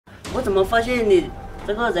我怎么发现你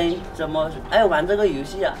这个人怎么爱玩这个游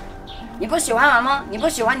戏啊？你不喜欢玩吗？你不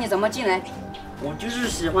喜欢你怎么进来？我就是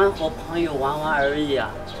喜欢和朋友玩玩而已啊。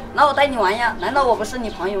那我带你玩呀，难道我不是你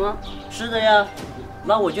朋友吗？是的呀，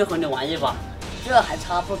那我就和你玩一把。这还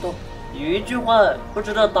差不多。有一句话不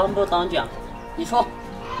知道当不当讲，你说，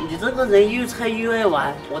你这个人又菜又爱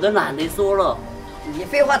玩，我都懒得说了。你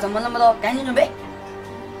废话怎么那么多？赶紧准备。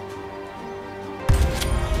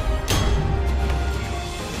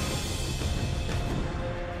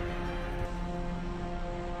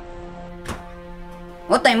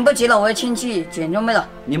我等不及了，我要进去捡装备了。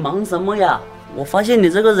你忙什么呀？我发现你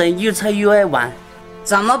这个人又菜又爱玩。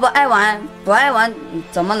怎么不爱玩？不爱玩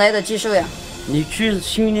怎么来的技术呀？你去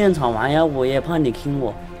训练场玩呀，我也怕你坑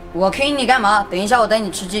我。我坑你干嘛？等一下我带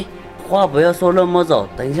你吃鸡。话不要说那么早，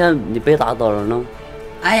等一下你被打倒了呢。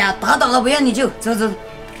哎呀，打倒了不要你救，走走。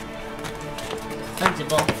上几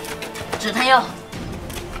包止疼药，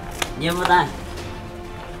烟雾弹。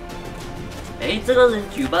哎，这个人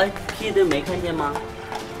嘴巴屁都没看见吗？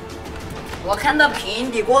我看到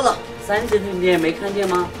平底锅了。三级头你也没看见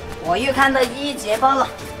吗？我又看到一节包了。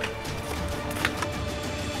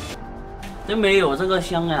都没有这个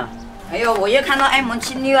香呀。哎呦，我又看到艾蒙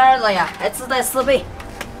762了呀，还自带4倍。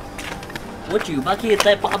我嘴巴可以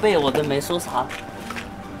带8倍，我都没说啥。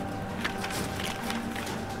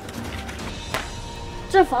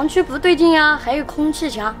这防区不对劲呀，还有空气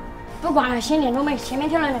墙。不管了，先点装备，前面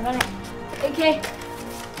跳了2个人 ，AK，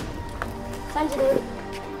 3级头。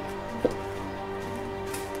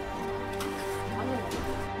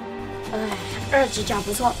2级甲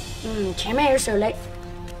不错，前面有手雷，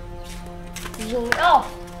引爆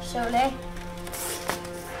手雷。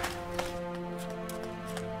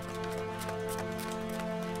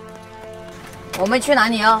我们去哪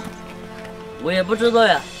里啊？我也不知道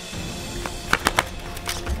呀。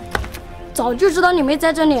早就知道你没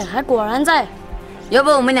在这里，还果然在。要不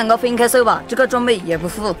我们2个分开搜吧，这个装备也不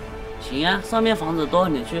富。行呀，上面房子多，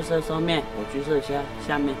你去搜上面，我去搜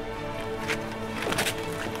下面。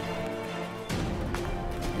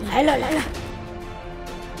来了来了。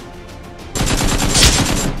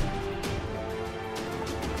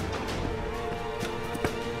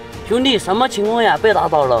兄弟，什么情况呀？被打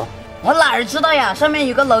倒了。我哪儿知道呀？上面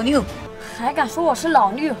有个老六。还敢说我是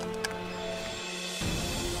老六？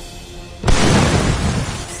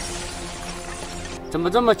怎么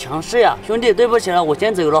这么强势呀？兄弟，对不起了，我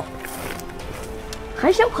先走了。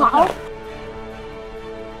还想跑？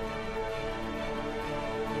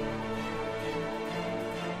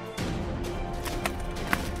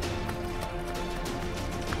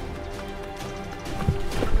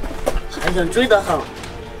还想追得很。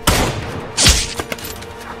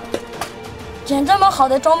捡这么好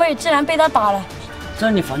的装备，竟然被他打了。这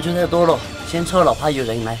里防区太多了，先撤了，怕有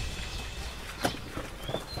人来。